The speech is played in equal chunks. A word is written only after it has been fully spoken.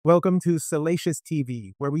Welcome to Salacious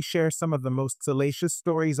TV, where we share some of the most salacious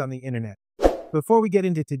stories on the internet. Before we get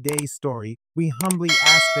into today's story, we humbly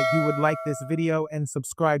ask that you would like this video and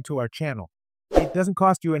subscribe to our channel. It doesn't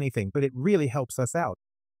cost you anything, but it really helps us out.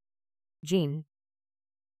 Jean,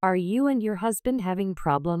 are you and your husband having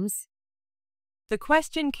problems? The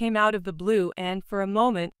question came out of the blue, and for a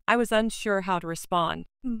moment, I was unsure how to respond.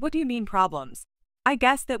 What do you mean problems? I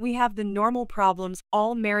guess that we have the normal problems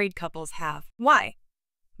all married couples have. Why?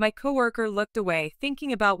 My coworker looked away,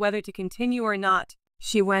 thinking about whether to continue or not.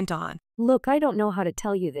 She went on. Look, I don't know how to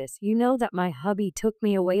tell you this. You know that my hubby took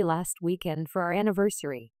me away last weekend for our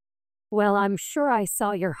anniversary. Well, I'm sure I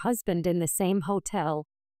saw your husband in the same hotel,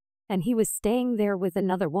 and he was staying there with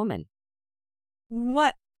another woman.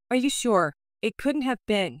 What? Are you sure? It couldn't have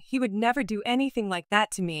been. He would never do anything like that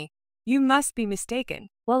to me. You must be mistaken.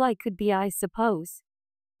 Well, I could be, I suppose,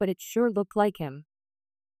 but it sure looked like him.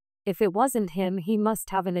 If it wasn't him, he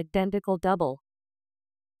must have an identical double.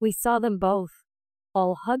 We saw them both,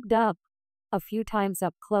 all hugged up, a few times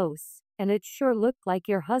up close, and it sure looked like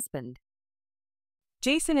your husband.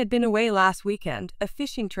 Jason had been away last weekend, a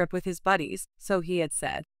fishing trip with his buddies, so he had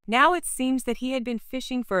said. Now it seems that he had been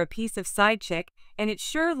fishing for a piece of side chick, and it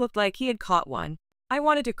sure looked like he had caught one. I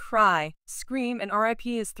wanted to cry, scream, and RIP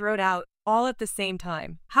his throat out, all at the same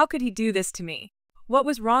time. How could he do this to me? What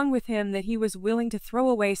was wrong with him that he was willing to throw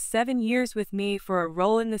away 7 years with me for a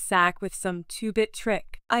roll in the sack with some two-bit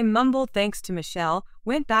trick? I mumbled thanks to Michelle,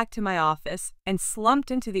 went back to my office, and slumped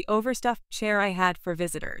into the overstuffed chair I had for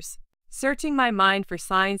visitors. Searching my mind for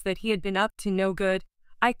signs that he had been up to no good,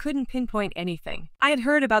 I couldn't pinpoint anything. I had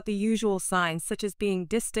heard about the usual signs such as being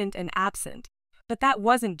distant and absent, but that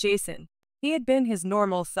wasn't Jason. He had been his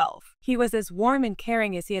normal self. He was as warm and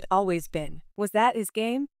caring as he had always been. Was that his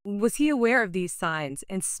game? Was he aware of these signs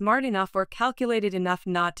and smart enough or calculated enough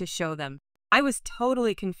not to show them? I was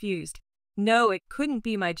totally confused. No, it couldn't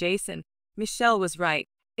be my Jason. Michelle was right.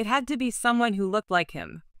 It had to be someone who looked like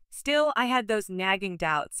him. Still, I had those nagging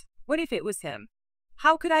doubts. What if it was him?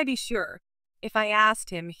 How could I be sure? If I asked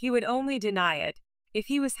him, he would only deny it. If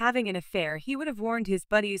he was having an affair, he would have warned his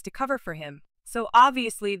buddies to cover for him. So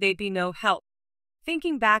obviously they'd be no help.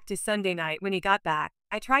 Thinking back to Sunday night when he got back,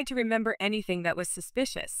 I tried to remember anything that was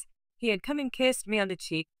suspicious. He had come and kissed me on the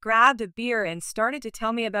cheek, grabbed a beer, and started to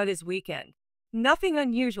tell me about his weekend. Nothing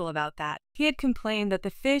unusual about that. He had complained that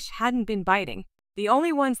the fish hadn't been biting. The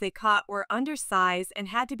only ones they caught were undersized and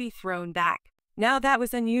had to be thrown back. Now that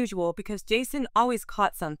was unusual because Jason always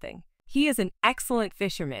caught something. He is an excellent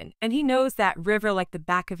fisherman, and he knows that river like the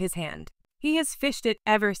back of his hand. He has fished it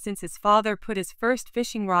ever since his father put his first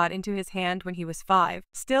fishing rod into his hand when he was 5.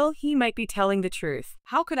 Still, he might be telling the truth.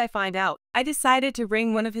 How could I find out? I decided to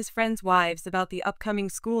ring one of his friends' wives about the upcoming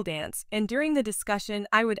school dance, and during the discussion,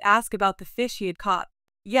 I would ask about the fish he had caught.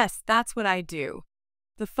 Yes, that's what I do.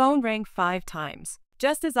 The phone rang 5 times.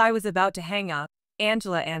 Just as I was about to hang up,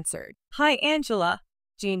 Angela answered. Hi, Angela.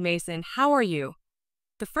 Jean Mason, how are you?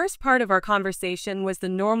 The first part of our conversation was the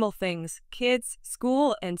normal things, kids,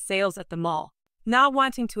 school, and sales at the mall. Not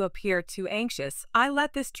wanting to appear too anxious, I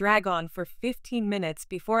let this drag on for 15 minutes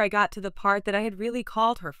before I got to the part that I had really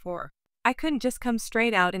called her for. I couldn't just come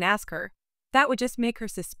straight out and ask her. That would just make her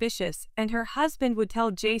suspicious, and her husband would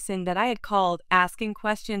tell Jason that I had called asking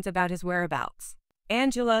questions about his whereabouts.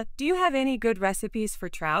 Angela, do you have any good recipes for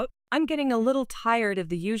trout? I'm getting a little tired of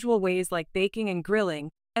the usual ways like baking and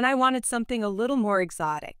grilling, and I wanted something a little more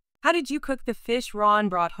exotic. How did you cook the fish Ron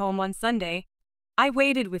brought home on Sunday? I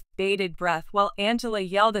waited with bated breath while Angela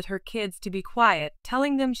yelled at her kids to be quiet,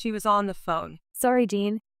 telling them she was on the phone. Sorry,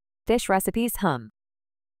 Jean. Fish recipes,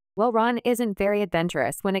 Well, Ron isn't very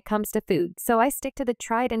adventurous when it comes to food, so I stick to the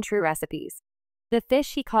tried and true recipes. The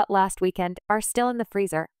fish he caught last weekend are still in the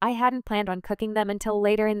freezer. I hadn't planned on cooking them until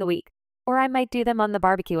later in the week, or I might do them on the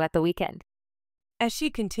barbecue at the weekend. As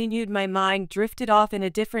she continued, my mind drifted off in a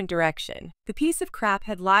different direction. The piece of crap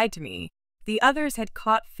had lied to me. The others had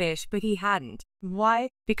caught fish, but he hadn't. Why?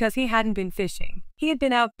 Because he hadn't been fishing. He had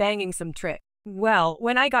been out banging some trick. Well,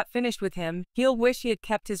 when I got finished with him, he'll wish he had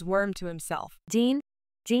kept his worm to himself. Jean?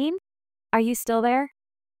 Are you still there?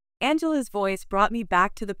 Angela's voice brought me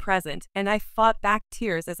back to the present, and I fought back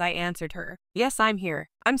tears as I answered her. Yes, I'm here.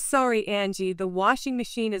 I'm sorry, Angie. The washing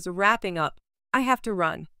machine is wrapping up. I have to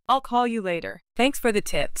run. I'll call you later. Thanks for the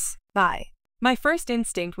tips. Bye. My first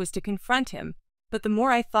instinct was to confront him, but the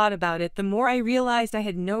more I thought about it, the more I realized I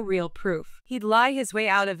had no real proof. He'd lie his way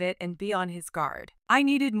out of it and be on his guard. I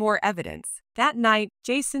needed more evidence. That night,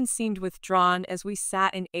 Jason seemed withdrawn as we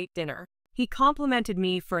sat and ate dinner. He complimented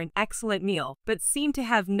me for an excellent meal, but seemed to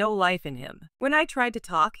have no life in him. When I tried to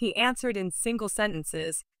talk, he answered in single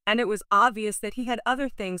sentences, and it was obvious that he had other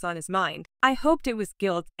things on his mind. I hoped it was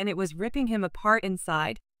guilt and it was ripping him apart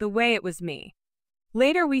inside, the way it was me.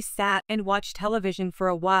 Later we sat and watched television for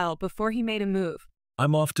a while before he made a move.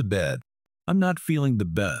 I'm off to bed. I'm not feeling the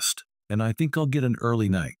best, and I think I'll get an early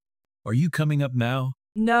night. Are you coming up now?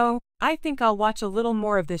 No, I think I'll watch a little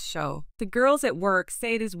more of this show. The girls at work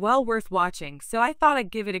say it is well worth watching, so I thought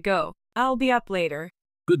I'd give it a go. I'll be up later.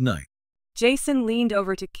 Good night. Jason leaned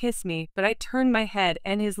over to kiss me, but I turned my head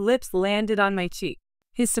and his lips landed on my cheek.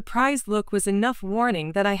 His surprised look was enough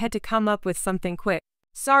warning that I had to come up with something quick.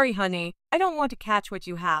 Sorry, honey. I don't want to catch what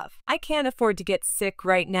you have. I can't afford to get sick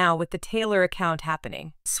right now with the Taylor account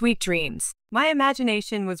happening. Sweet dreams. My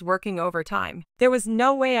imagination was working overtime. There was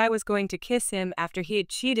no way I was going to kiss him after he had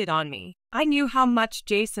cheated on me. I knew how much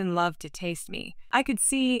Jason loved to taste me. I could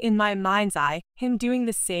see in my mind's eye him doing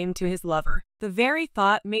the same to his lover. The very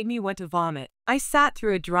thought made me want to vomit. I sat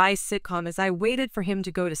through a dry sitcom as I waited for him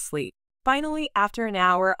to go to sleep. Finally, after an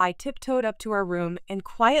hour, I tiptoed up to our room and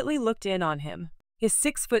quietly looked in on him. His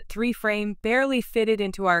 6'3" frame barely fitted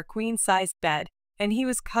into our queen-sized bed, and he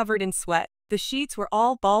was covered in sweat. The sheets were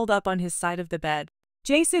all balled up on his side of the bed.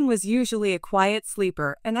 Jason was usually a quiet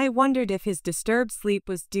sleeper, and I wondered if his disturbed sleep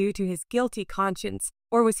was due to his guilty conscience,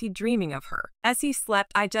 or was he dreaming of her? As he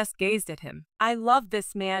slept, I just gazed at him. I loved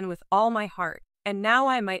this man with all my heart, and now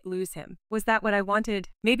I might lose him. Was that what I wanted?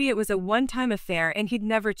 Maybe it was a one-time affair and he'd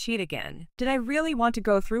never cheat again. Did I really want to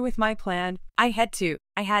go through with my plan? I had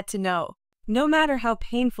to know. No matter how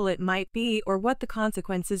painful it might be or what the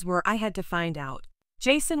consequences were, I had to find out.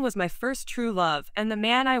 Jason was my first true love and the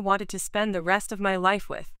man I wanted to spend the rest of my life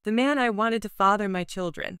with. The man I wanted to father my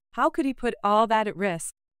children. How could he put all that at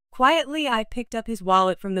risk? Quietly, I picked up his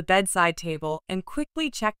wallet from the bedside table and quickly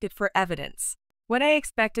checked it for evidence. What I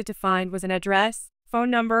expected to find was an address, phone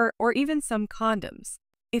number, or even some condoms.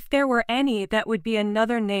 If there were any, that would be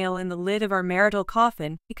another nail in the lid of our marital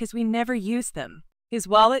coffin because we never used them. His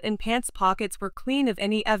wallet and pants pockets were clean of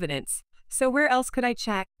any evidence, so where else could I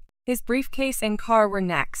check? His briefcase and car were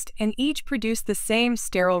next, and each produced the same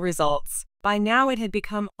sterile results. By now it had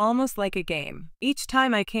become almost like a game. Each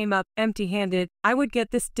time I came up empty-handed, I would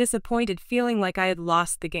get this disappointed feeling like I had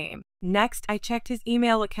lost the game. Next, I checked his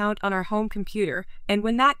email account on our home computer, and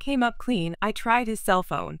when that came up clean, I tried his cell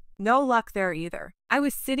phone. No luck there either. I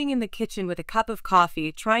was sitting in the kitchen with a cup of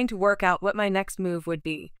coffee, trying to work out what my next move would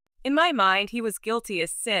be. In my mind, he was guilty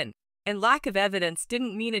as sin, and lack of evidence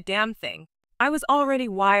didn't mean a damn thing. I was already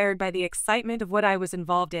wired by the excitement of what I was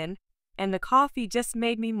involved in, and the coffee just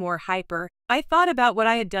made me more hyper. I thought about what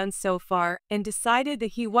I had done so far and decided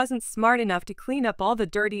that he wasn't smart enough to clean up all the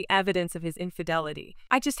dirty evidence of his infidelity.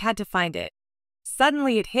 I just had to find it.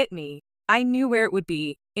 Suddenly it hit me. I knew where it would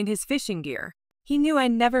be, in his fishing gear. He knew I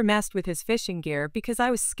never messed with his fishing gear because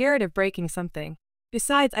I was scared of breaking something.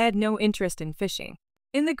 Besides, I had no interest in fishing.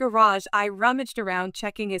 In the garage, I rummaged around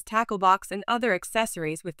checking his tackle box and other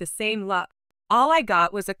accessories with the same luck. All I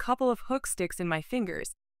got was a couple of hook sticks in my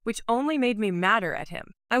fingers, which only made me madder at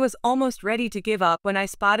him. I was almost ready to give up when I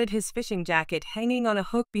spotted his fishing jacket hanging on a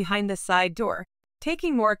hook behind the side door.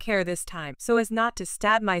 Taking more care this time so as not to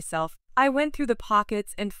stab myself, I went through the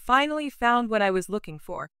pockets and finally found what I was looking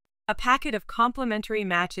for. A packet of complimentary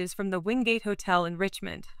matches from the Wingate Hotel in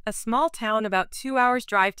Richmond, a small town about 2 hours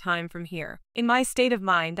drive time from here. In my state of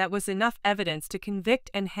mind, that was enough evidence to convict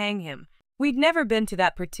and hang him. We'd never been to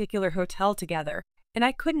that particular hotel together, and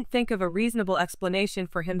I couldn't think of a reasonable explanation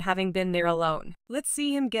for him having been there alone. Let's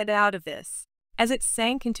see him get out of this. As it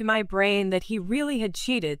sank into my brain that he really had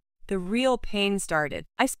cheated, the real pain started.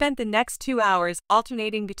 I spent the next 2 hours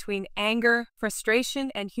alternating between anger,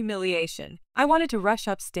 frustration, and humiliation. I wanted to rush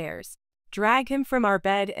upstairs, drag him from our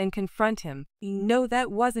bed, and confront him. No, that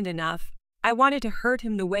wasn't enough. I wanted to hurt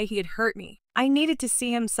him the way he had hurt me. I needed to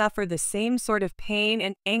see him suffer the same sort of pain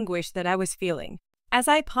and anguish that I was feeling. As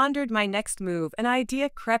I pondered my next move, an idea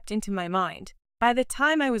crept into my mind. By the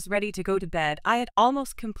time I was ready to go to bed, I had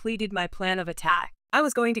almost completed my plan of attack. I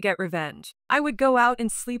was going to get revenge. I would go out and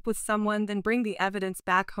sleep with someone, then bring the evidence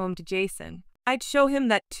back home to Jason. I'd show him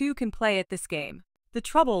that two can play at this game. The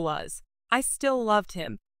trouble was, I still loved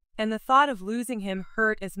him, and the thought of losing him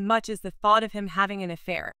hurt as much as the thought of him having an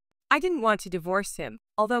affair. I didn't want to divorce him,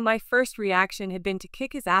 although my first reaction had been to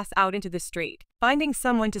kick his ass out into the street. Finding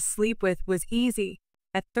someone to sleep with was easy.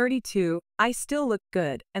 At 32, I still looked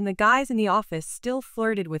good, and the guys in the office still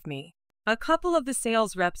flirted with me. A couple of the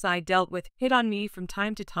sales reps I dealt with hit on me from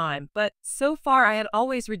time to time, but so far I had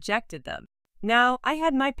always rejected them. Now, I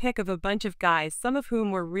had my pick of a bunch of guys, some of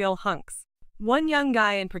whom were real hunks. One young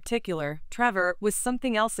guy in particular, Trevor, was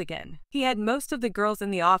something else again. He had most of the girls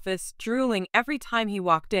in the office drooling every time he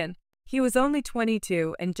walked in. He was only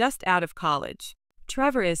 22 and just out of college.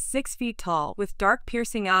 Trevor is 6 feet tall with dark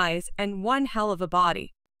piercing eyes and one hell of a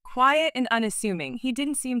body. Quiet and unassuming, he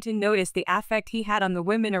didn't seem to notice the affect he had on the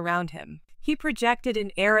women around him. He projected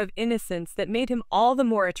an air of innocence that made him all the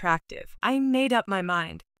more attractive. I made up my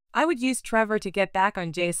mind. I would use Trevor to get back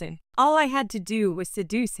on Jason. All I had to do was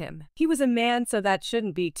seduce him. He was a man, so that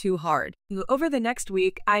shouldn't be too hard. Over the next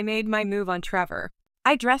week, I made my move on Trevor.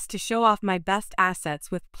 I dressed to show off my best assets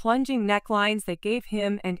with plunging necklines that gave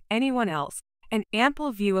him and anyone else an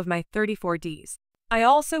ample view of my 34Ds. I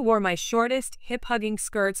also wore my shortest, hip-hugging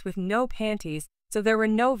skirts with no panties, so there were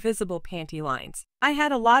no visible panty lines. I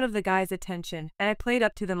had a lot of the guys' attention, and I played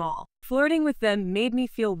up to them all. Flirting with them made me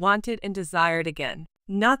feel wanted and desired again.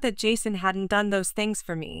 Not that Jason hadn't done those things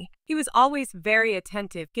for me. He was always very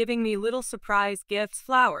attentive, giving me little surprise gifts,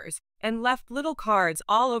 flowers, and left little cards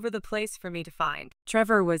all over the place for me to find.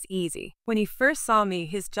 Trevor was easy. When he first saw me,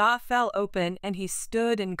 his jaw fell open and he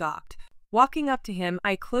stood and gawked. Walking up to him,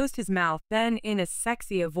 I closed his mouth, then in as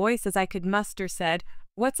sexy a voice as I could muster said,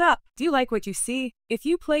 "What's up? Do you like what you see? If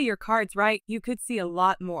you play your cards right, you could see a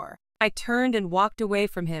lot more." I turned and walked away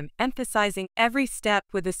from him, emphasizing every step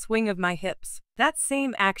with a swing of my hips. That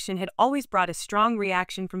same action had always brought a strong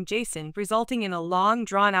reaction from Jason, resulting in a long,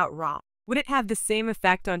 drawn-out romp. Would it have the same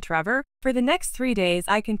effect on Trevor? For the next 3 days,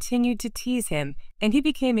 I continued to tease him, and he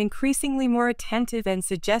became increasingly more attentive and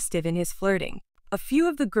suggestive in his flirting. A few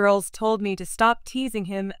of the girls told me to stop teasing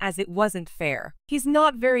him as it wasn't fair. He's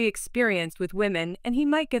not very experienced with women, and he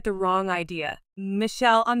might get the wrong idea.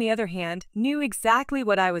 Michelle, on the other hand, knew exactly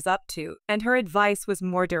what I was up to, and her advice was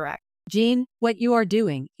more direct. Jean, what you are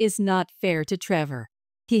doing is not fair to Trevor.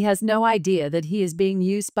 He has no idea that he is being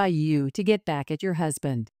used by you to get back at your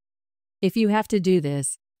husband. If you have to do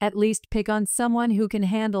this, at least pick on someone who can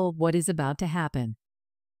handle what is about to happen.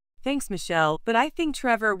 Thanks, Michelle, but I think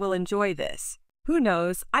Trevor will enjoy this. Who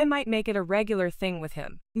knows, I might make it a regular thing with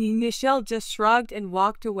him. Michelle just shrugged and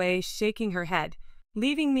walked away, shaking her head,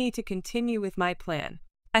 leaving me to continue with my plan.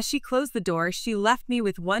 As she closed the door, she left me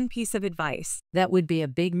with one piece of advice. That would be a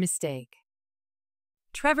big mistake.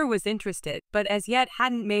 Trevor was interested, but as yet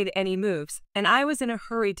hadn't made any moves, and I was in a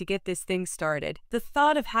hurry to get this thing started. The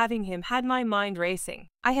thought of having him had my mind racing.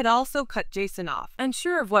 I had also cut Jason off.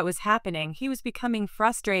 Unsure of what was happening, he was becoming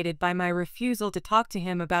frustrated by my refusal to talk to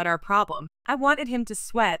him about our problem. I wanted him to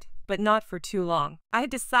sweat, but not for too long. I had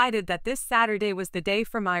decided that this Saturday was the day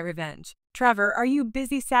for my revenge. "Trevor, are you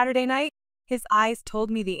busy Saturday night?" His eyes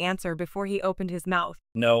told me the answer before he opened his mouth.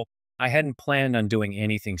 No, I hadn't planned on doing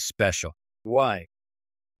anything special. Why?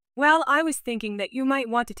 Well, I was thinking that you might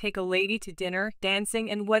want to take a lady to dinner,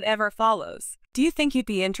 dancing, and whatever follows. Do you think you'd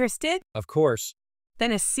be interested? Of course.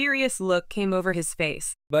 Then a serious look came over his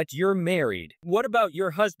face. But you're married. What about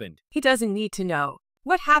your husband? He doesn't need to know.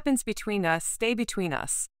 What happens between us, stay between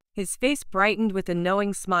us. His face brightened with a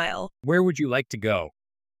knowing smile. Where would you like to go?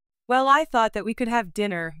 Well, I thought that we could have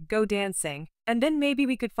dinner, go dancing, and then maybe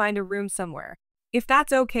we could find a room somewhere. If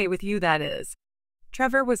that's okay with you, that is.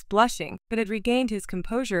 Trevor was blushing, but had regained his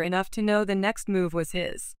composure enough to know the next move was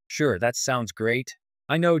his. Sure, that sounds great.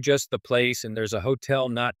 I know just the place and there's a hotel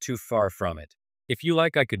not too far from it. If you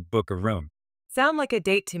like, I could book a room. Sound like a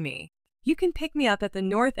date to me. You can pick me up at the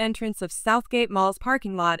north entrance of Southgate Mall's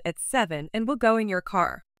parking lot at 7 and we'll go in your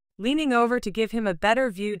car. Leaning over to give him a better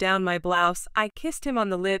view down my blouse, I kissed him on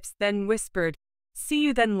the lips, then whispered, "See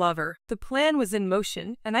you then, lover." The plan was in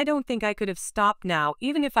motion, and I don't think I could have stopped now,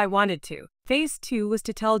 even if I wanted to. Phase 2 was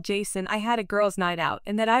to tell Jason I had a girls' night out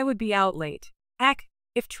and that I would be out late. Heck,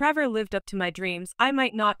 if Trevor lived up to my dreams, I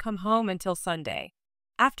might not come home until Sunday.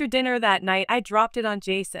 After dinner that night, I dropped it on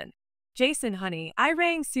Jason. "Jason, honey, I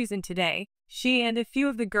rang Susan today. She and a few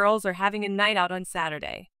of the girls are having a night out on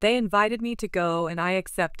Saturday. They invited me to go, and I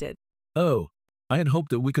accepted." Oh, I had hoped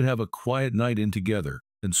that we could have a quiet night in together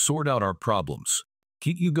and sort out our problems.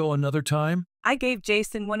 Can't you go another time? I gave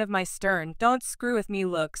Jason one of my stern, "don't screw with me"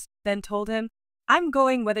 looks, then told him, "I'm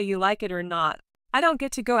going whether you like it or not. I don't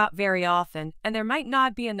get to go out very often, and there might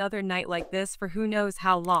not be another night like this for who knows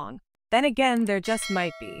how long. Then again, there just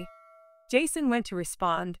might be." Jason went to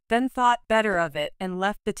respond, then thought better of it and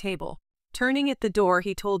left the table. Turning at the door,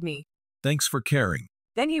 he told me. Thanks for caring.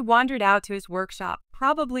 Then he wandered out to his workshop,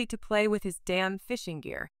 probably to play with his damn fishing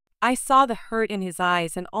gear. I saw the hurt in his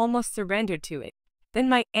eyes and almost surrendered to it. Then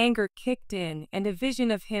my anger kicked in, and a vision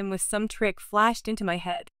of him with some trick flashed into my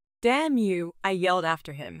head. "Damn you," I yelled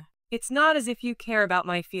after him. "It's not as if you care about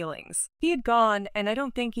my feelings." He had gone, and I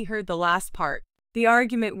don't think he heard the last part. The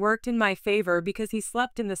argument worked in my favor because he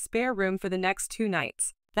slept in the spare room for the next 2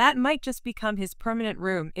 nights. That might just become his permanent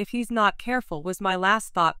room if he's not careful, was my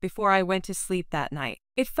last thought before I went to sleep that night.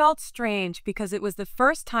 It felt strange because it was the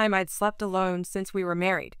first time I'd slept alone since we were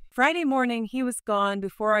married. Friday morning, he was gone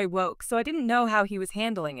before I woke, so I didn't know how he was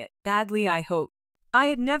handling it. Badly, I hope. I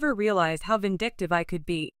had never realized how vindictive I could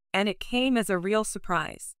be, and it came as a real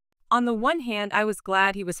surprise. On the one hand, I was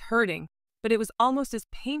glad he was hurting, but it was almost as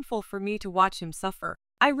painful for me to watch him suffer.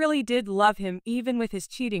 I really did love him even with his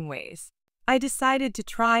cheating ways. I decided to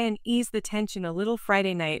try and ease the tension a little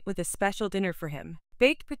Friday night with a special dinner for him.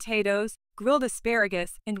 Baked potatoes, grilled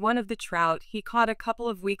asparagus, and one of the trout he caught a couple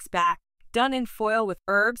of weeks back, done in foil with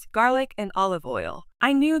herbs, garlic, and olive oil.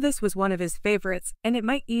 I knew this was one of his favorites, and it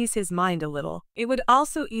might ease his mind a little. It would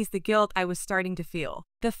also ease the guilt I was starting to feel.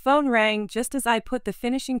 The phone rang just as I put the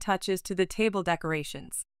finishing touches to the table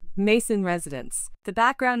decorations. Mason residence. The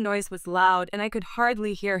background noise was loud, and I could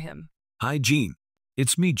hardly hear him. Hi, Jean.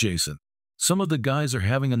 It's me, Jason. Some of the guys are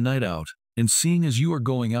having a night out, and seeing as you are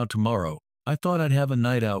going out tomorrow, I thought I'd have a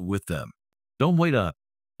night out with them. Don't wait up.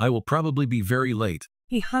 I will probably be very late.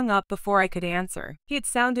 He hung up before I could answer. He had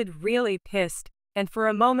sounded really pissed, and for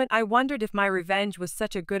a moment I wondered if my revenge was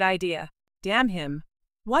such a good idea. Damn him.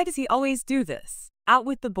 Why does he always do this? Out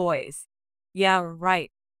with the boys. Yeah,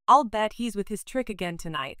 right. I'll bet he's with his trick again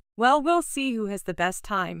tonight. Well, we'll see who has the best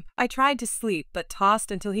time. I tried to sleep, but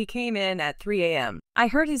tossed until he came in at 3 a.m. I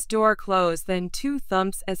heard his door close, then 2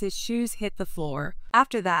 thumps as his shoes hit the floor.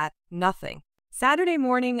 After that, nothing. Saturday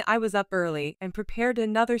morning, I was up early and prepared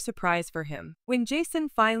another surprise for him. When Jason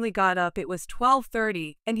finally got up, it was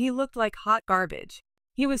 12:30, and he looked like hot garbage.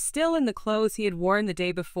 He was still in the clothes he had worn the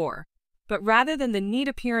day before, but rather than the neat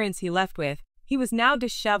appearance he left with, he was now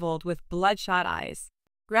disheveled with bloodshot eyes.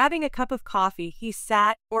 Grabbing a cup of coffee, he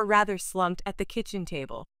sat, or rather slumped, at the kitchen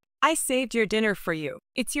table. I saved your dinner for you.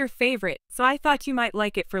 It's your favorite, so I thought you might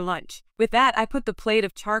like it for lunch. With that, I put the plate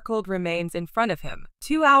of charcoaled remains in front of him.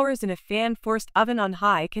 2 hours in a fan-forced oven on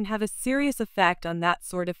high can have a serious effect on that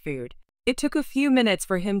sort of food. It took a few minutes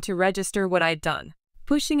for him to register what I'd done.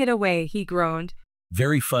 Pushing it away, he groaned.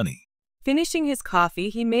 Very funny. Finishing his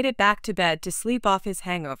coffee, he made it back to bed to sleep off his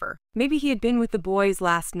hangover. Maybe he had been with the boys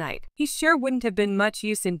last night. He sure wouldn't have been much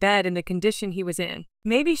use in bed in the condition he was in.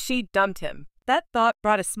 Maybe she'd dumped him. That thought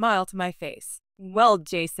brought a smile to my face. Well,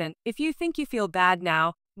 Jason, if you think you feel bad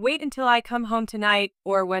now, wait until I come home tonight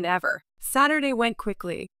or whenever. Saturday went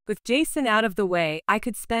quickly. With Jason out of the way, I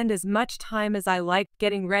could spend as much time as I liked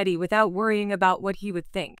getting ready without worrying about what he would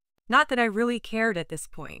think. Not that I really cared at this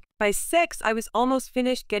point. By 6, I was almost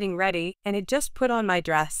finished getting ready and had just put on my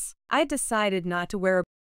dress. I decided not to wear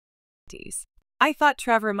panties. I thought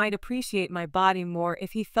Trevor might appreciate my body more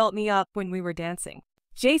if he felt me up when we were dancing.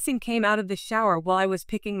 Jason came out of the shower while I was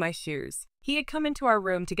picking my shoes. He had come into our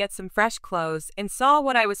room to get some fresh clothes and saw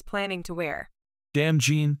what I was planning to wear. Damn,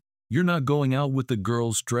 Jean, you're not going out with the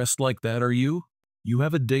girls dressed like that, are you? You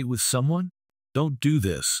have a date with someone? Don't do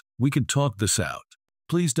this. We can talk this out.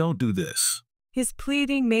 Please don't do this. His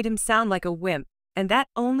pleading made him sound like a wimp, and that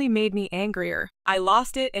only made me angrier. I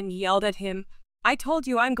lost it and yelled at him. I told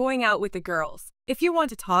you I'm going out with the girls. If you want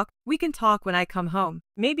to talk, we can talk when I come home.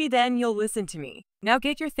 Maybe then you'll listen to me. Now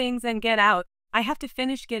get your things and get out. I have to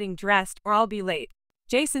finish getting dressed or I'll be late.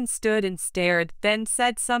 Jason stood and stared, then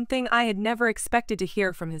said something I had never expected to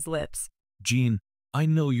hear from his lips. Jean, I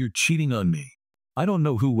know you're cheating on me. I don't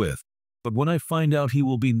know who with, but when I find out, he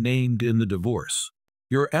will be named in the divorce.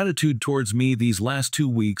 Your attitude towards me these last 2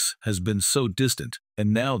 weeks has been so distant,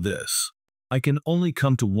 and now this. I can only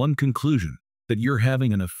come to one conclusion, that you're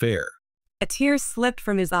having an affair. A tear slipped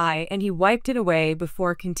from his eye and he wiped it away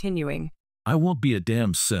before continuing. I won't be a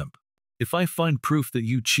damn simp. If I find proof that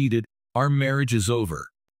you cheated, our marriage is over.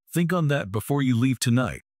 Think on that before you leave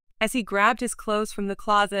tonight. As he grabbed his clothes from the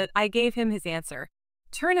closet, I gave him his answer.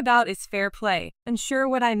 Turnabout is fair play. Unsure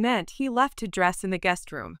what I meant, he left to dress in the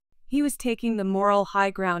guest room. He was taking the moral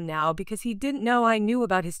high ground now because he didn't know I knew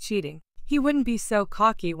about his cheating. He wouldn't be so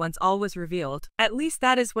cocky once all was revealed. At least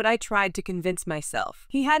that is what I tried to convince myself.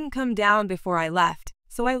 He hadn't come down before I left,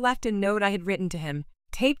 so I left a note I had written to him,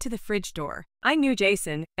 taped to the fridge door. I knew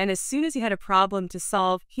Jason, and as soon as he had a problem to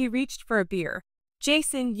solve, he reached for a beer.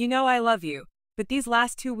 Jason, you know I love you, but these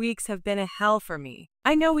last 2 weeks have been a hell for me.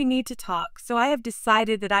 I know we need to talk, so I have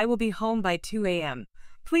decided that I will be home by 2 a.m.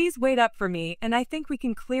 Please wait up for me, and I think we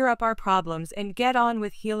can clear up our problems and get on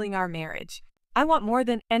with healing our marriage. I want more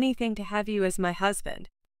than anything to have you as my husband.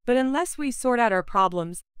 But unless we sort out our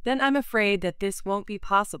problems, then I'm afraid that this won't be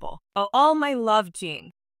possible. Oh, all my love,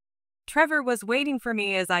 Jean. Trevor was waiting for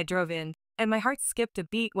me as I drove in, and my heart skipped a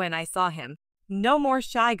beat when I saw him. No more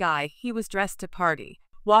shy guy, he was dressed to party.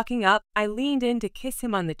 Walking up, I leaned in to kiss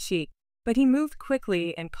him on the cheek, but he moved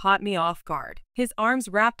quickly and caught me off guard. His arms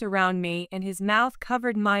wrapped around me and his mouth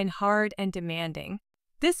covered mine hard and demanding.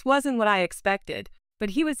 This wasn't what I expected,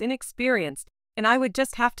 but he was inexperienced, and I would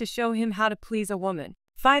just have to show him how to please a woman.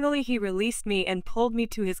 Finally, he released me and pulled me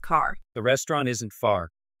to his car. The restaurant isn't far.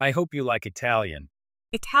 I hope you like Italian.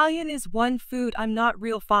 Italian is one food I'm not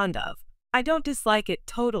real fond of. I don't dislike it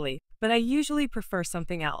totally, but I usually prefer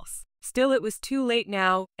something else. Still, it was too late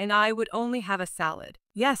now, and I would only have a salad.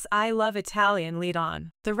 Yes, I love Italian, lead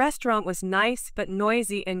on. The restaurant was nice, but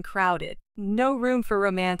noisy and crowded. No room for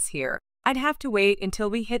romance here. I'd have to wait until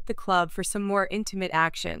we hit the club for some more intimate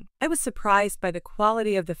action. I was surprised by the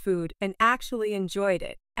quality of the food and actually enjoyed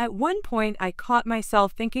it. At one point, I caught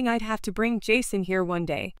myself thinking I'd have to bring Jason here one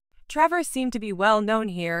day. Trevor seemed to be well known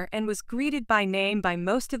here and was greeted by name by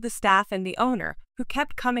most of the staff and the owner, who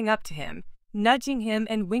kept coming up to him, nudging him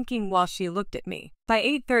and winking while she looked at me. By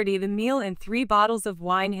 8:30, the meal and 3 bottles of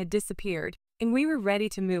wine had disappeared, and we were ready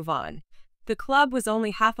to move on. The club was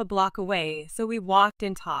only half a block away, so we walked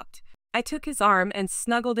and talked. I took his arm and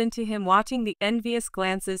snuggled into him, watching the envious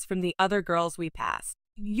glances from the other girls we passed.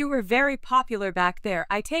 You were very popular back there.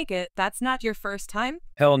 I take it that's not your first time?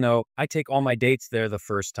 Hell no, I take all my dates there the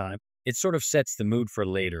first time. It sort of sets the mood for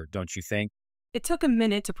later, don't you think? It took a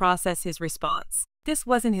minute to process his response. This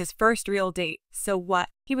wasn't his first real date, so what?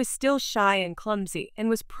 He was still shy and clumsy, and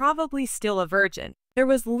was probably still a virgin. There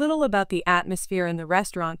was little about the atmosphere in the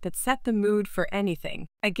restaurant that set the mood for anything.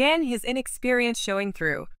 Again, his inexperience showing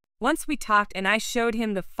through. Once we talked and I showed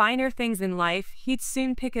him the finer things in life, he'd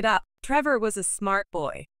soon pick it up. Trevor was a smart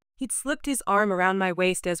boy. He'd slipped his arm around my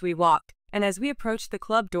waist as we walked, and as we approached the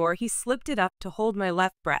club door, he slipped it up to hold my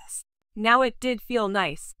left breast. Now it did feel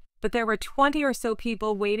nice, but there were 20 or so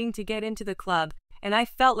people waiting to get into the club, and I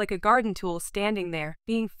felt like a garden tool standing there,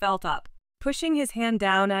 being felt up. Pushing his hand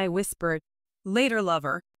down, I whispered, "Later,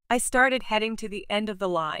 lover." I started heading to the end of the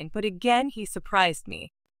line, but again he surprised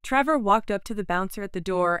me. Trevor walked up to the bouncer at the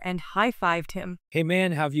door and high-fived him. Hey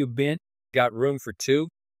man, how've you been? Got room for 2?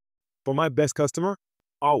 For my best customer,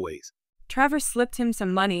 always. Trevor slipped him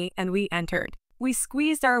some money and we entered. We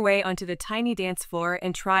squeezed our way onto the tiny dance floor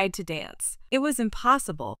and tried to dance. It was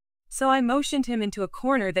impossible, so I motioned him into a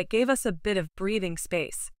corner that gave us a bit of breathing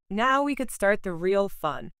space. Now we could start the real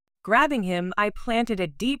fun. Grabbing him, I planted a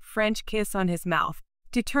deep French kiss on his mouth,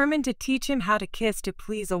 determined to teach him how to kiss to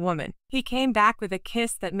please a woman. He came back with a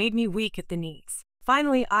kiss that made me weak at the knees.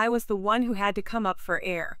 Finally, I was the one who had to come up for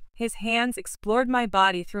air. His hands explored my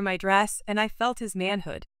body through my dress, and I felt his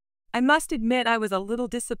manhood. I must admit I was a little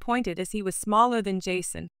disappointed as he was smaller than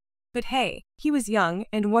Jason. But hey, he was young,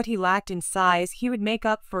 and what he lacked in size he would make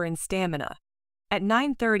up for in stamina. At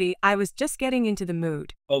 9:30, I was just getting into the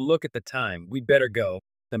mood. Oh, look at the time. We'd better go.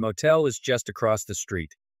 The motel is just across the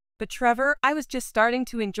street. But Trevor, I was just starting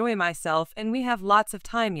to enjoy myself, and we have lots of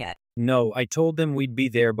time yet. No, I told them we'd be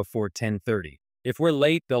there before 10:30. If we're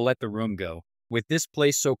late, they'll let the room go. With this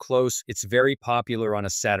place so close, it's very popular on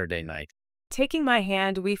a Saturday night. Taking my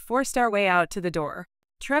hand, we forced our way out to the door.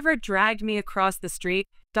 Trevor dragged me across the street,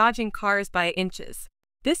 dodging cars by inches.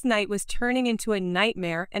 This night was turning into a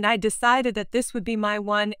nightmare, and I decided that this would be my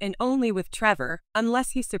one and only with Trevor,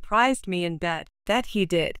 unless he surprised me in bed. That he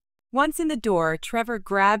did. Once in the door, Trevor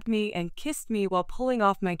grabbed me and kissed me while pulling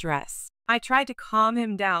off my dress. I tried to calm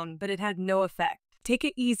him down, but it had no effect. "Take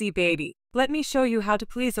it easy, baby. Let me show you how to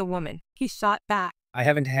please a woman," he shot back. I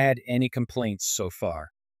haven't had any complaints so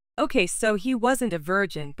far. Okay, so he wasn't a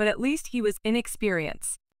virgin, but at least he was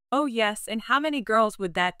inexperienced. Oh yes, and how many girls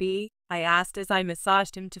would that be? I asked as I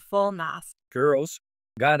massaged him to full mast. Girls?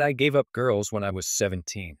 God, I gave up girls when I was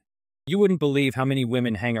 17. You wouldn't believe how many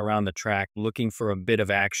women hang around the track looking for a bit of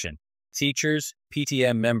action. Teachers,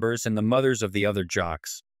 PTM members, and the mothers of the other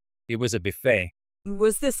jocks. It was a buffet.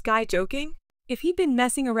 Was this guy joking? If he'd been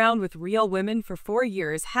messing around with real women for 4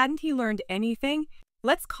 years, hadn't he learned anything?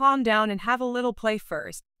 Let's calm down and have a little play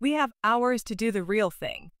first. We have hours to do the real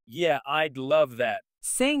thing. Yeah, I'd love that.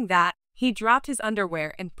 Saying that, he dropped his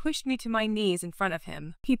underwear and pushed me to my knees in front of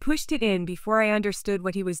him. He pushed it in before I understood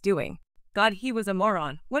what he was doing. God, he was a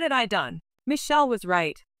moron. What had I done? Michelle was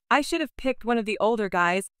right. I should have picked one of the older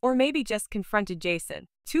guys, or maybe just confronted Jason.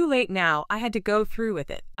 Too late now, I had to go through with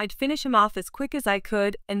it. I'd finish him off as quick as I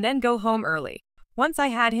could, and then go home early. Once I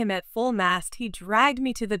had him at full mast, he dragged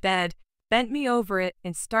me to the bed, bent me over it,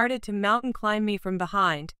 and started to mountain climb me from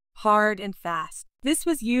behind, hard and fast. This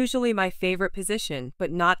was usually my favorite position,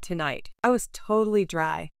 but not tonight. I was totally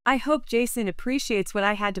dry. I hope Jason appreciates what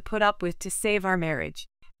I had to put up with to save our marriage.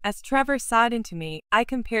 As Trevor sawed into me, I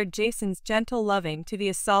compared Jason's gentle loving to the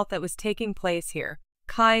assault that was taking place here.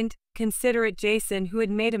 Kind, considerate Jason, who had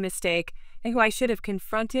made a mistake, and who I should have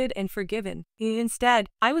confronted and forgiven. Instead,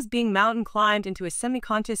 I was being mountain climbed into a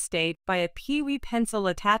semi-conscious state by a peewee pencil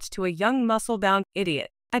attached to a young muscle-bound idiot.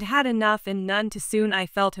 I'd had enough, and none too soon I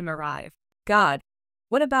felt him arrive. God,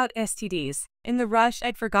 what about STDs? In the rush,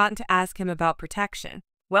 I'd forgotten to ask him about protection.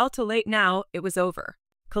 Well, too late now, it was over.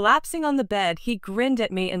 Collapsing on the bed, he grinned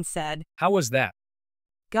at me and said, How was that?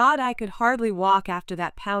 God, I could hardly walk after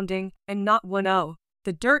that pounding, and not 1-0.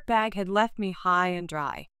 The dirtbag had left me high and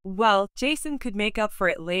dry. Well, Jason could make up for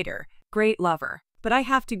it later. Great lover. But I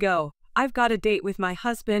have to go. I've got a date with my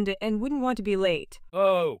husband and wouldn't want to be late.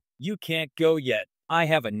 Oh, you can't go yet. I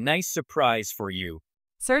have a nice surprise for you.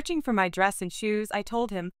 Searching for my dress and shoes, I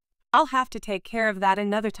told him, I'll have to take care of that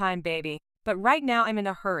another time, baby. But right now I'm in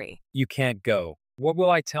a hurry. You can't go. What will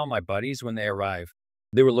I tell my buddies when they arrive?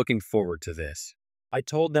 They were looking forward to this. I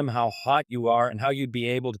told them how hot you are and how you'd be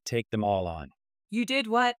able to take them all on. You did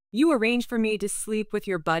what? You arranged for me to sleep with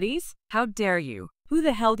your buddies? How dare you? Who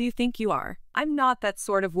the hell do you think you are? I'm not that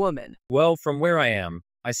sort of woman. Well, from where I am,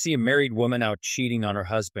 I see a married woman out cheating on her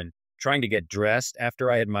husband, trying to get dressed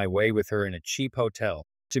after I had my way with her in a cheap hotel.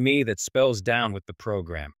 To me, that spells down with the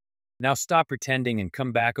program. Now stop pretending and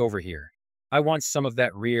come back over here. I want some of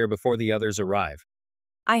that rear before the others arrive.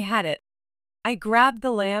 I had it. I grabbed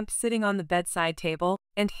the lamp sitting on the bedside table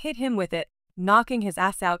and hit him with it, knocking his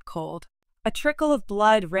ass out cold. A trickle of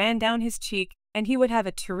blood ran down his cheek, and he would have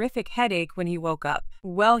a terrific headache when he woke up.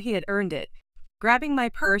 Well, he had earned it. Grabbing my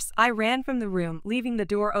purse, I ran from the room, leaving the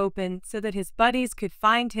door open so that his buddies could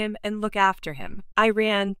find him and look after him. I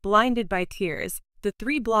ran, blinded by tears, the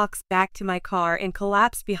 3 blocks back to my car and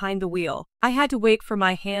collapsed behind the wheel. I had to wait for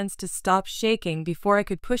my hands to stop shaking before I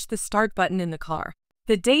could push the start button in the car.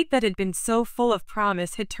 The date that had been so full of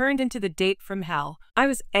promise had turned into the date from hell. I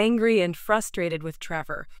was angry and frustrated with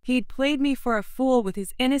Trevor. He'd played me for a fool with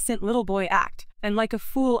his innocent little boy act, and like a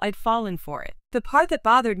fool I'd fallen for it. The part that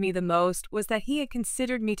bothered me the most was that he had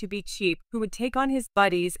considered me to be cheap, who would take on his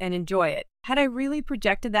buddies and enjoy it. Had I really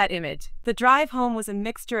projected that image? The drive home was a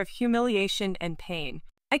mixture of humiliation and pain.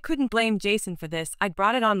 I couldn't blame Jason for this. I'd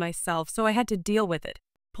brought it on myself, so I had to deal with it.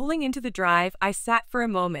 Pulling into the drive, I sat for a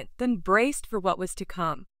moment, then braced for what was to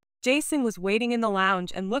come. Jason was waiting in the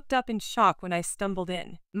lounge and looked up in shock when I stumbled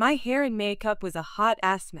in. My hair and makeup was a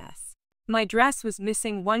hot-ass mess. My dress was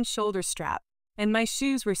missing one shoulder strap, and my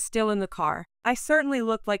shoes were still in the car. I certainly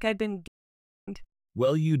looked like I'd been g***ed.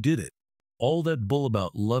 Well, you did it. All that bull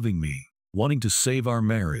about loving me, wanting to save our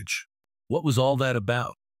marriage. What was all that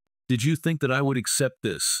about? Did you think that I would accept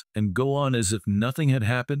this and go on as if nothing had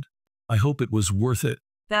happened? I hope it was worth it.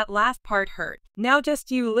 That last part hurt. Now just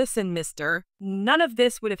you listen, mister. None of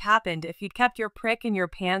this would have happened if you'd kept your prick in your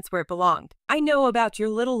pants where it belonged. I know about your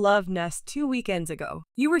little love nest 2 weekends ago.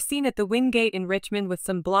 You were seen at the Wingate in Richmond with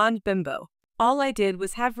some blonde bimbo. All I did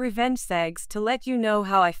was have revenge segs to let you know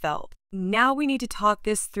how I felt. Now we need to talk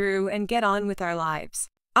this through and get on with our lives.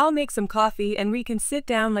 I'll make some coffee and we can sit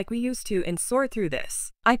down like we used to and sort through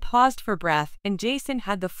this. I paused for breath and Jason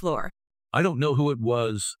had the floor. I don't know who it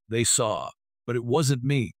was they saw, but it wasn't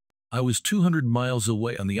me. I was 200 miles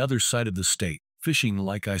away on the other side of the state, fishing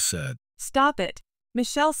like I said. Stop it.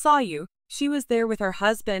 Michelle saw you. She was there with her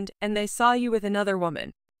husband and they saw you with another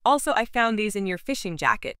woman. Also, I found these in your fishing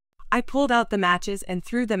jacket. I pulled out the matches and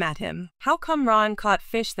threw them at him. How come Ron caught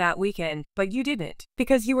fish that weekend, but you didn't?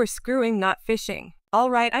 Because you were screwing, not fishing. All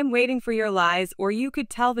right, I'm waiting for your lies, or you could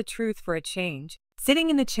tell the truth for a change. Sitting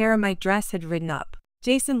in the chair, my dress had ridden up.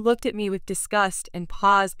 Jason looked at me with disgust and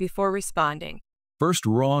paused before responding. First,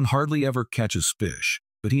 Ron hardly ever catches fish,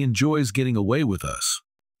 but he enjoys getting away with us.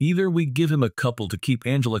 Either we give him a couple to keep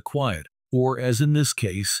Angela quiet, or as in this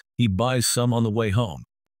case, he buys some on the way home.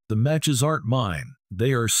 The matches aren't mine,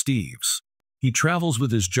 they are Steve's. He travels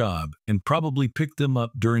with his job and probably picked them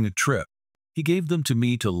up during a trip. He gave them to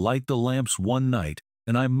me to light the lamps one night,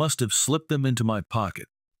 and I must have slipped them into my pocket.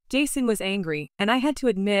 Jason was angry, and I had to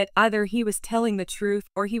admit either he was telling the truth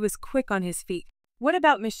or he was quick on his feet. What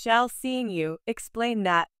about Michelle seeing you? Explain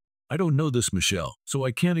that. I don't know this Michelle, so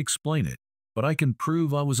I can't explain it, but I can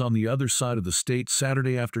prove I was on the other side of the state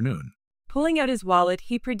Saturday afternoon. Pulling out his wallet,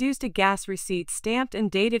 he produced a gas receipt stamped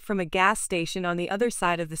and dated from a gas station on the other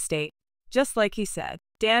side of the state. Just like he said.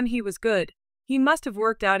 Damn, he was good. He must have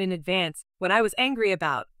worked out in advance what I was angry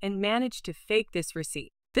about and managed to fake this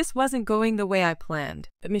receipt. This wasn't going the way I planned,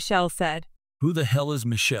 but Michelle said. Who the hell is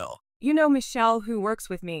Michelle? You know Michelle who works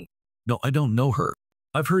with me. No, I don't know her.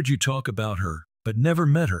 I've heard you talk about her, but never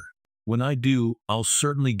met her. When I do, I'll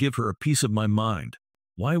certainly give her a piece of my mind.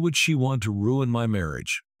 Why would she want to ruin my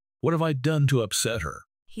marriage? What have I done to upset her?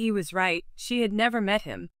 He was right. She had never met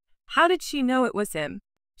him. How did she know it was him?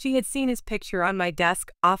 She had seen his picture on my desk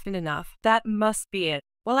often enough. That must be it.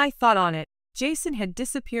 While I thought on it, Jason had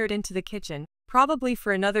disappeared into the kitchen, probably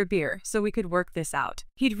for another beer, so we could work this out.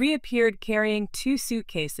 He'd reappeared carrying 2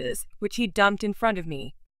 suitcases, which he dumped in front of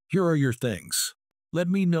me. Here are your things. Let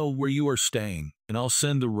me know where you are staying, and I'll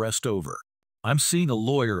send the rest over. I'm seeing a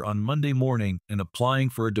lawyer on Monday morning and applying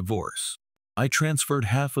for a divorce. I transferred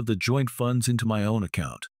half of the joint funds into my own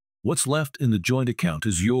account. What's left in the joint account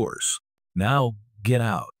is yours. Now, get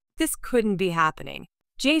out. This couldn't be happening.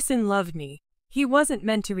 Jason loved me. He wasn't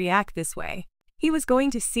meant to react this way. He was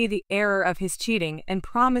going to see the error of his cheating and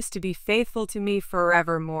promise to be faithful to me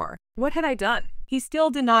forevermore. What had I done? He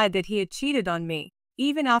still denied that he had cheated on me,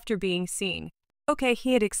 even after being seen. Okay,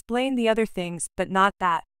 he had explained the other things, but not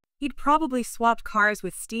that. He'd probably swapped cars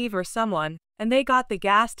with Steve or someone, and they got the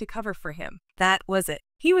gas to cover for him. That was it.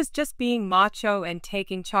 He was just being macho and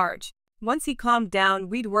taking charge. Once he calmed down,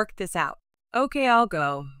 we'd work this out. Okay, I'll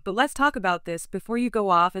go, but let's talk about this before you go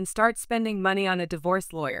off and start spending money on a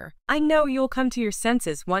divorce lawyer. I know you'll come to your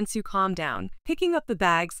senses once you calm down. Picking up the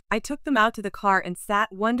bags, I took them out to the car and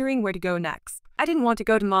sat wondering where to go next. I didn't want to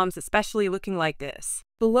go to Mom's, especially looking like this.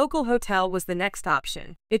 The local hotel was the next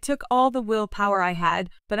option. It took all the willpower I had,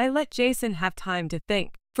 but I let Jason have time to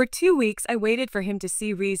think. For 2 weeks, I waited for him to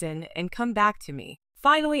see reason and come back to me.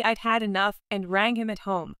 Finally, I'd had enough and rang him at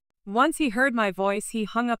home. Once he heard my voice, he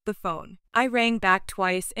hung up the phone. I rang back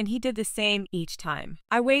twice, and he did the same each time.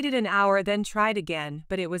 I waited an hour, then tried again,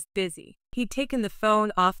 but it was busy. He'd taken the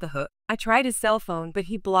phone off the hook. I tried his cell phone, but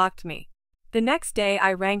he blocked me. The next day,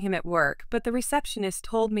 I rang him at work, but the receptionist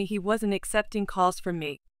told me he wasn't accepting calls from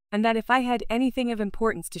me, and that if I had anything of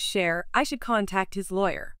importance to share, I should contact his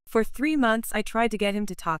lawyer. For 3 months, I tried to get him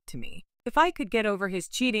to talk to me. If I could get over his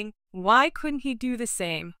cheating, why couldn't he do the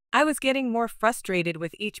same? I was getting more frustrated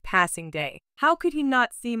with each passing day. How could he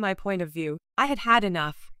not see my point of view? I had had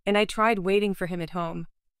enough, and I tried waiting for him at home.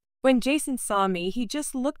 When Jason saw me, he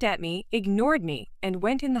just looked at me, ignored me, and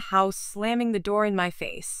went in the house, slamming the door in my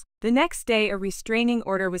face. The next day, a restraining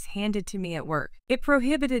order was handed to me at work. It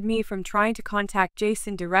prohibited me from trying to contact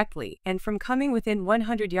Jason directly and from coming within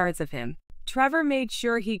 100 yards of him. Trevor made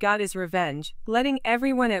sure he got his revenge, letting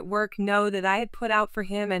everyone at work know that I had put out for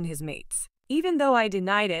him and his mates. Even though I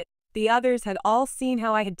denied it, the others had all seen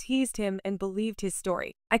how I had teased him and believed his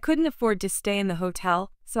story. I couldn't afford to stay in the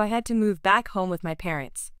hotel, so I had to move back home with my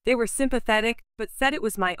parents. They were sympathetic, but said it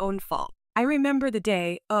was my own fault. I remember the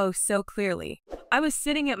day, oh so clearly. I was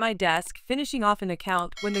sitting at my desk, finishing off an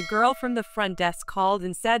account, when the girl from the front desk called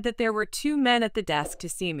and said that there were 2 men at the desk to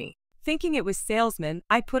see me. Thinking it was salesmen,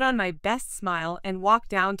 I put on my best smile and walked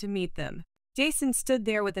down to meet them. Jason stood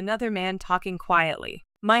there with another man talking quietly.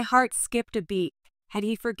 My heart skipped a beat. Had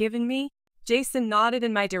he forgiven me? Jason nodded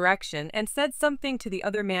in my direction and said something to the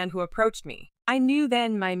other man who approached me. I knew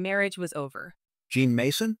then my marriage was over. Jean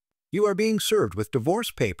Mason, you are being served with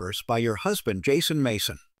divorce papers by your husband, Jason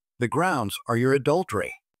Mason. The grounds are your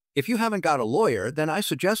adultery. If you haven't got a lawyer, then I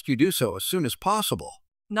suggest you do so as soon as possible.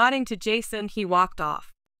 Nodding to Jason, he walked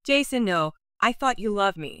off. Jason, no, I thought you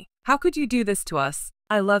loved me. How could you do this to us?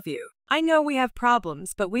 I love you. I know we have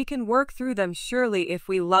problems, but we can work through them surely if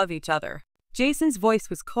we love each other. Jason's voice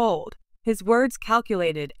was cold, his words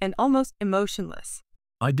calculated and almost emotionless.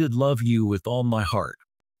 I did love you with all my heart,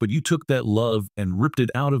 but you took that love and ripped it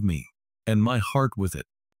out of me, and my heart with it.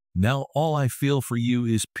 Now all I feel for you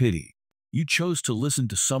is pity. You chose to listen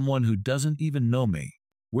to someone who doesn't even know me.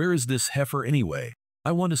 Where is this heifer anyway?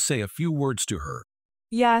 I want to say a few words to her.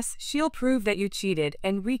 Yes, she'll prove that you cheated,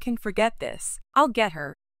 and we can forget this. I'll get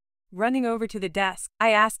her. Running over to the desk,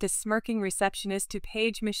 I asked a smirking receptionist to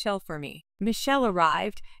page Michelle for me. Michelle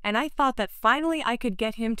arrived, and I thought that finally I could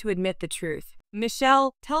get him to admit the truth.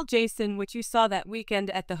 Michelle, tell Jason what you saw that weekend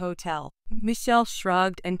at the hotel. Michelle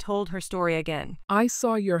shrugged and told her story again. I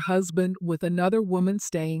saw your husband with another woman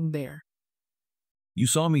staying there. You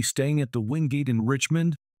saw me staying at the Wingate in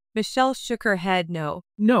Richmond? Michelle shook her head no.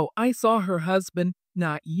 No, I saw her husband,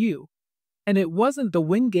 not you. And it wasn't the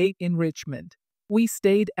Wingate in Richmond. We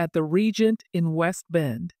stayed at the Regent in West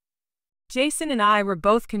Bend. Jason and I were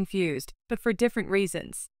both confused, but for different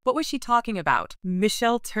reasons. What was she talking about?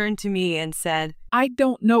 Michelle turned to me and said, I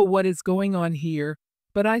don't know what is going on here,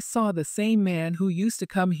 but I saw the same man who used to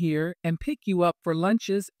come here and pick you up for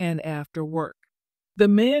lunches and after work. The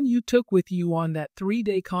man you took with you on that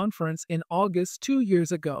 3-day conference in August 2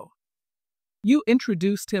 years ago. You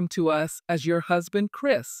introduced him to us as your husband,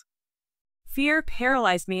 Chris. Fear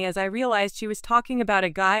paralyzed me as I realized she was talking about a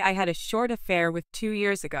guy I had a short affair with 2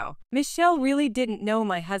 years ago. Michelle really didn't know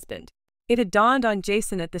my husband. It had dawned on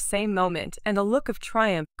Jason at the same moment, and a look of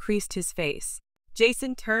triumph creased his face.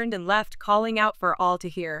 Jason turned and left, calling out for all to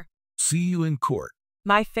hear. See you in court.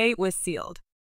 My fate was sealed.